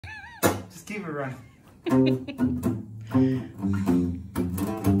Keep it running.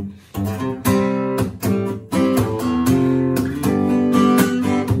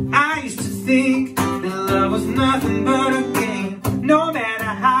 I used to think that love was nothing but a game. No matter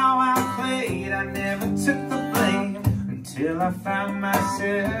how I played, I never took the blame until I found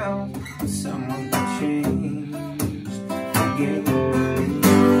myself with someone who changed the game.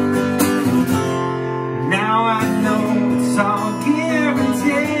 Now I know it's all give and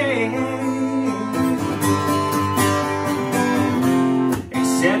take,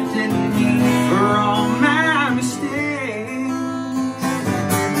 accepting me for all my mistakes.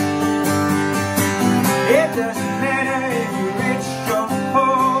 It doesn't matter if you're rich or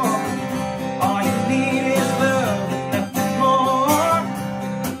poor, all you need is love and nothing more.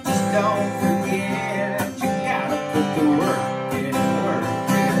 Just don't forget you gotta put the work in, work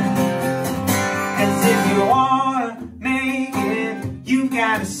in. As if you wanna make it, you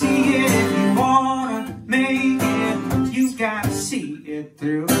gotta see it. If you wanna make it, you gotta see it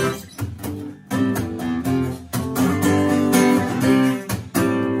through.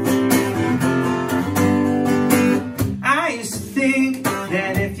 I used to think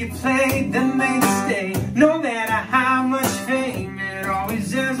that if you played, then they'd stay. No matter how much fame, it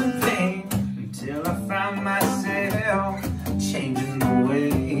always ends in pain. Until I found myself changing the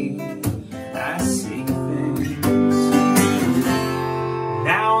way I see things.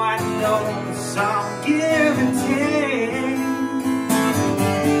 Now I know it's all give and take,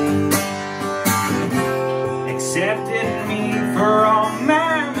 accepting me for all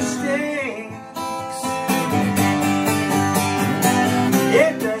my mistakes.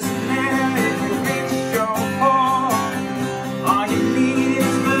 It doesn't matter if you're rich or poor, all you need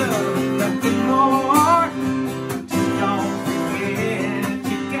is love and nothing more. Just don't forget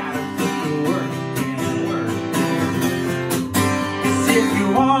you gotta put the work in, work in. 'Cause if you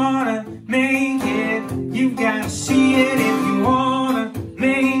wanna make it, you gotta see it. If you wanna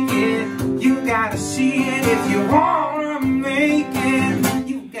make it, you gotta see it. If you wanna make it,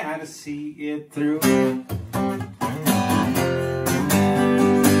 you gotta see it through.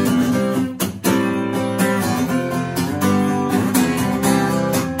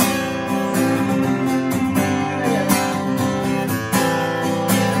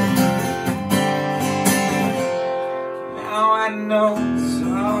 Now I know it's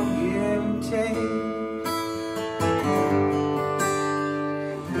all give and take,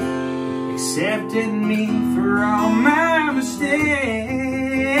 accepting me for all my mistakes.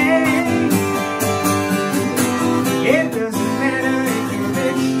 It doesn't matter if you're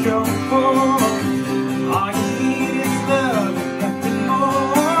rich or poor, all you need is love and nothing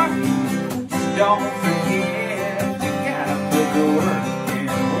more. Just don't forget you gotta put the work in,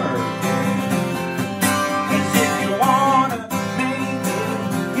 work in. 'Cause if you wanna make it,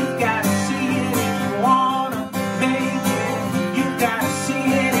 you gotta see it. If you wanna make it, you gotta see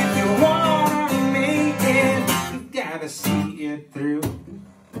it. If you wanna make it, you gotta see it through.